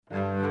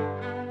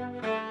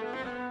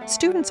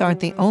students aren't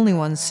the only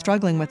ones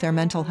struggling with their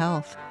mental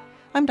health.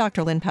 I'm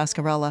Dr. Lynn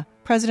Pascarella,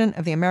 president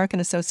of the American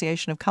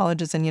Association of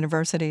Colleges and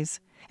Universities.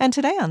 And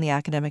today on the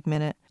Academic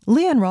Minute,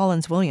 Leanne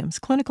Rawlins-Williams,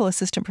 clinical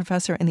assistant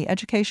professor in the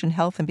Education,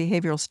 Health, and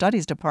Behavioral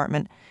Studies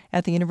Department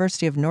at the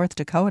University of North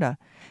Dakota,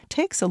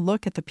 takes a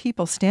look at the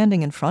people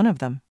standing in front of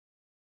them.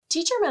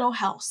 Teacher mental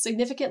health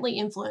significantly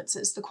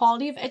influences the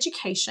quality of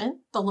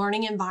education, the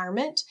learning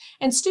environment,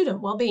 and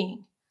student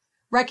well-being.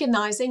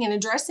 Recognizing and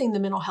addressing the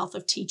mental health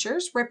of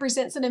teachers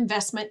represents an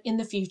investment in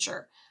the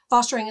future,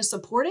 fostering a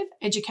supportive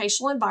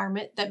educational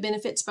environment that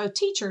benefits both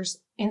teachers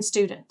and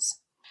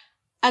students.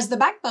 As the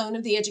backbone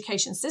of the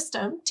education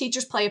system,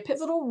 teachers play a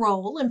pivotal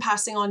role in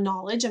passing on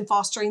knowledge and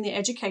fostering the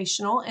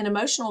educational and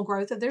emotional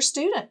growth of their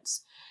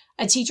students.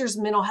 A teacher's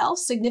mental health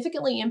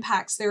significantly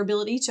impacts their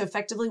ability to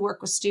effectively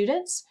work with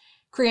students,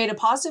 create a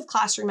positive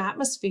classroom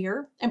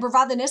atmosphere, and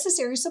provide the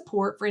necessary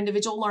support for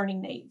individual learning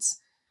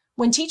needs.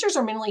 When teachers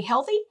are mentally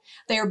healthy,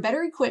 they are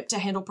better equipped to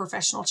handle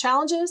professional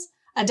challenges,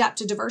 adapt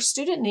to diverse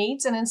student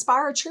needs, and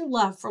inspire a true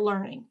love for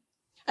learning.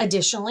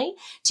 Additionally,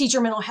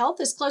 teacher mental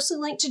health is closely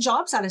linked to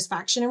job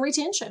satisfaction and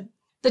retention.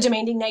 The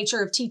demanding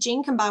nature of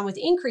teaching combined with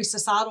increased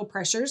societal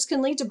pressures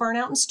can lead to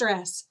burnout and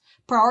stress.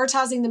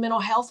 Prioritizing the mental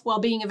health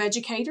well-being of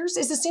educators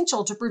is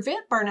essential to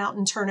prevent burnout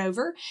and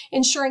turnover,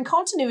 ensuring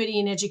continuity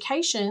in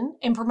education,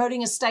 and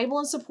promoting a stable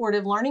and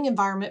supportive learning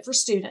environment for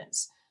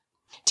students.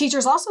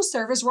 Teachers also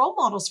serve as role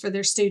models for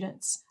their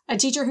students. A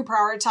teacher who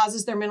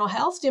prioritizes their mental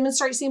health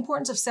demonstrates the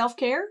importance of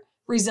self-care,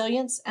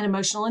 resilience, and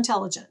emotional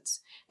intelligence.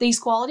 These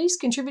qualities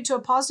contribute to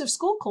a positive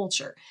school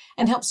culture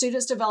and help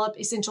students develop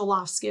essential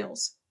life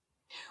skills.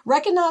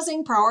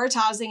 Recognizing,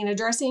 prioritizing, and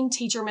addressing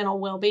teacher mental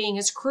well-being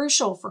is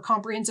crucial for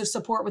comprehensive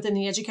support within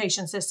the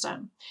education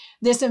system.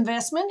 This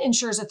investment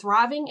ensures a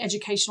thriving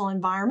educational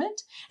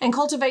environment and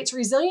cultivates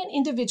resilient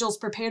individuals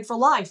prepared for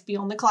life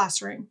beyond the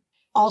classroom.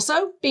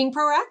 Also, being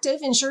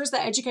proactive ensures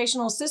that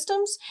educational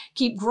systems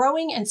keep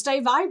growing and stay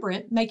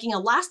vibrant, making a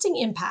lasting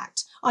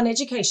impact on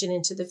education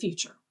into the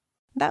future.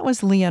 That was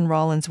Leanne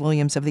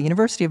Rawlins-Williams of the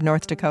University of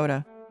North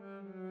Dakota.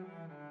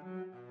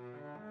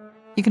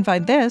 You can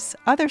find this,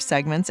 other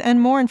segments,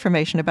 and more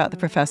information about the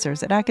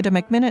professors at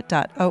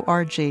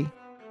academicminute.org.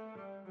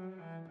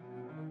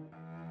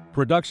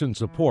 Production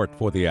support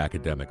for the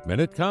Academic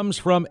Minute comes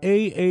from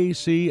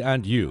AAC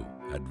and U,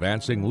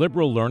 advancing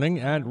liberal learning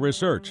and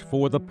research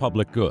for the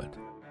public good.